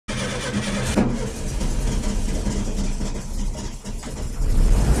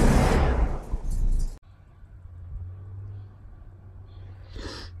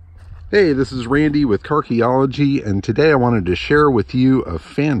Hey, this is Randy with Carchaeology, and today I wanted to share with you a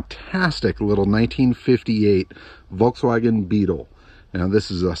fantastic little 1958 Volkswagen Beetle. Now,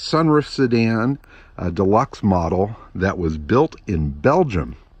 this is a sunroof sedan, a deluxe model that was built in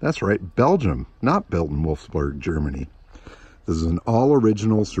Belgium. That's right, Belgium, not built in Wolfsburg, Germany. This is an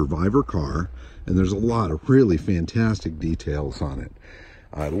all-original survivor car, and there's a lot of really fantastic details on it.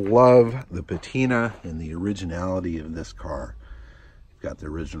 I love the patina and the originality of this car. Got the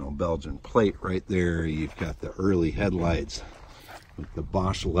original Belgian plate right there. You've got the early headlights with the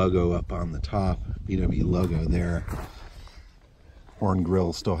Bosch logo up on the top, VW logo there. Horn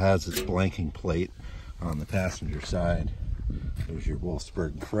grille still has its blanking plate on the passenger side. There's your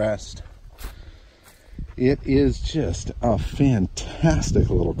Wolfsburg crest. It is just a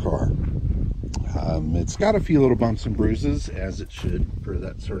fantastic little car. It's got a few little bumps and bruises, as it should for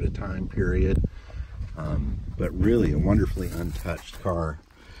that sort of time period. But really a wonderfully untouched car.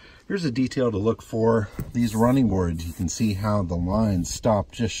 Here's a detail to look for. These running boards, you can see how the lines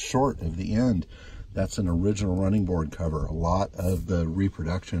stop just short of the end. That's an original running board cover. A lot of the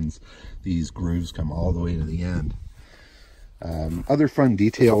reproductions, these grooves come all the way to the end. Other fun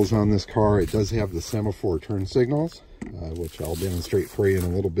details on this car, it does have the semaphore turn signals, which I'll demonstrate for you in a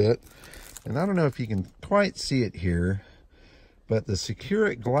little bit. And I don't know if you can quite see it here, but the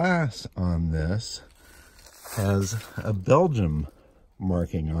Securic glass on this has a Belgium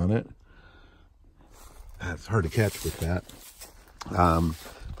marking on it. It's hard to catch with that.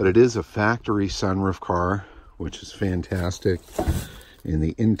 But it is a factory sunroof car, which is fantastic. And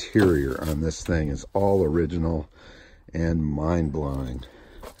the interior on this thing is all original and mind-blowing.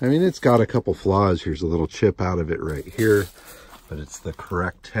 I mean, it's got a couple flaws. Here's a little chip out of it right here, but it's the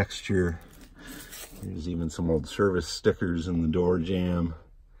correct texture. There's even some old service stickers in the door jamb.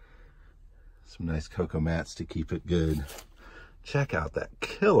 Some nice cocoa mats to keep it good. Check out that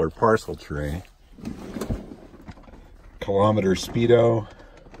killer parcel tray. Kilometer speedo.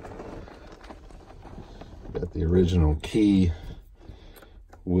 Got the original key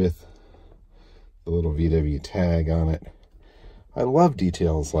with the little VW tag on it. I love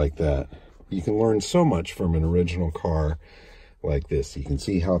details like that. You can learn so much from an original car like this. You can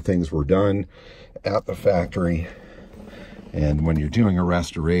see how things were done at the factory. And when you're doing a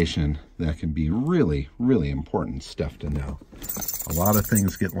restoration, that can be really, really important stuff to know. A lot of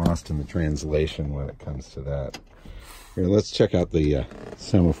things get lost in the translation when it comes to that. Here, let's check out the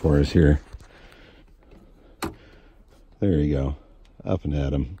semaphores here. There you go, up and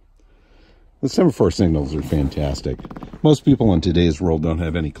at 'em. The semaphore signals are fantastic. Most people in today's world don't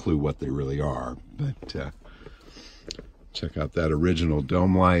have any clue what they really are, but check out that original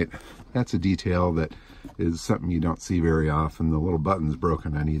dome light. That's a detail that is something you don't see very often. The little button's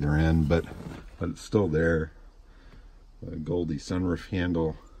broken on either end, but it's still there. The Goldie sunroof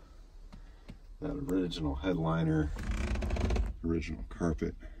handle, that original headliner, original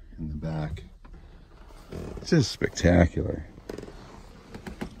carpet in the back. It's just spectacular.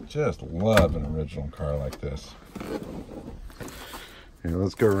 Just love an original car like this. Here,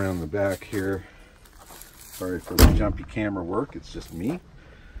 let's go around the back here. Sorry for the jumpy camera work, it's just me.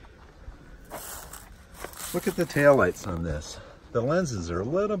 Look at the taillights on this. The lenses are a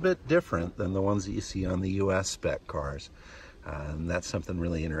little bit different than the ones that you see on the US spec cars. And that's something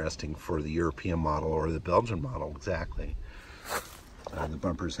really interesting for the European model or the Belgian model exactly. The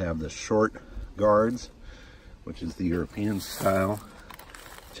bumpers have the short guards, which is the European style.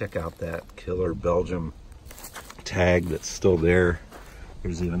 Check out that killer Belgium tag that's still there.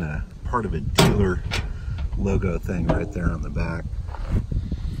 There's even a part of a dealer logo thing right there on the back.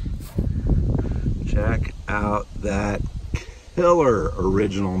 Check out that killer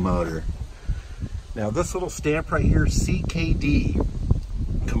original motor. Now this little stamp right here, CKD,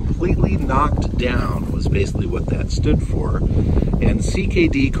 completely knocked down was basically what that stood for. And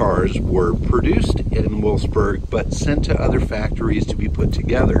CKD cars were produced in Wolfsburg but sent to other factories to be put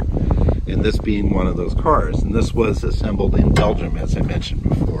together. And this being one of those cars. And this was assembled in Belgium, as I mentioned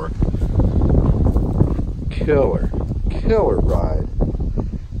before. Killer, killer ride.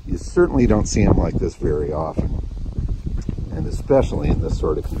 You certainly don't see them like this very often, and especially in this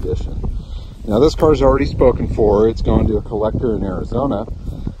sort of condition. Now this car's already spoken for. It's going to a collector in Arizona,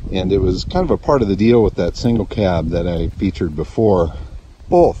 and it was kind of a part of the deal with that single cab that I featured before.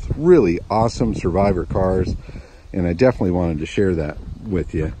 Both really awesome survivor cars, and I definitely wanted to share that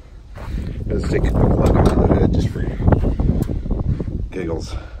with you. Let's take a look under the hood just for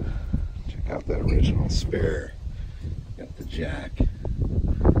giggles. Check out that original spare. Got the jack.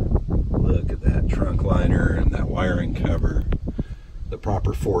 Look at that trunk liner and that wiring cover. The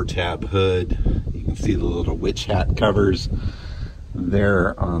proper 4-tab hood. You can see the little witch hat covers.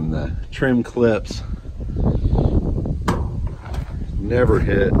 there on the trim clips. Never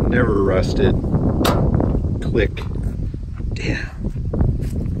hit, never rusted. Click. Damn.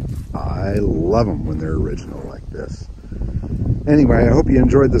 I love them when they're original like this. Anyway, I hope you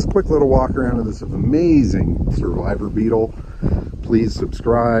enjoyed this quick little walk around of this amazing survivor beetle. Please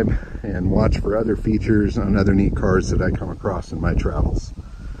subscribe and watch for other features on other neat cars that I come across in my travels.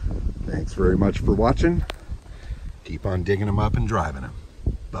 Thanks very much for watching. Keep on digging them up and driving them.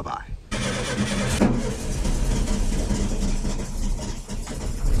 Bye-bye.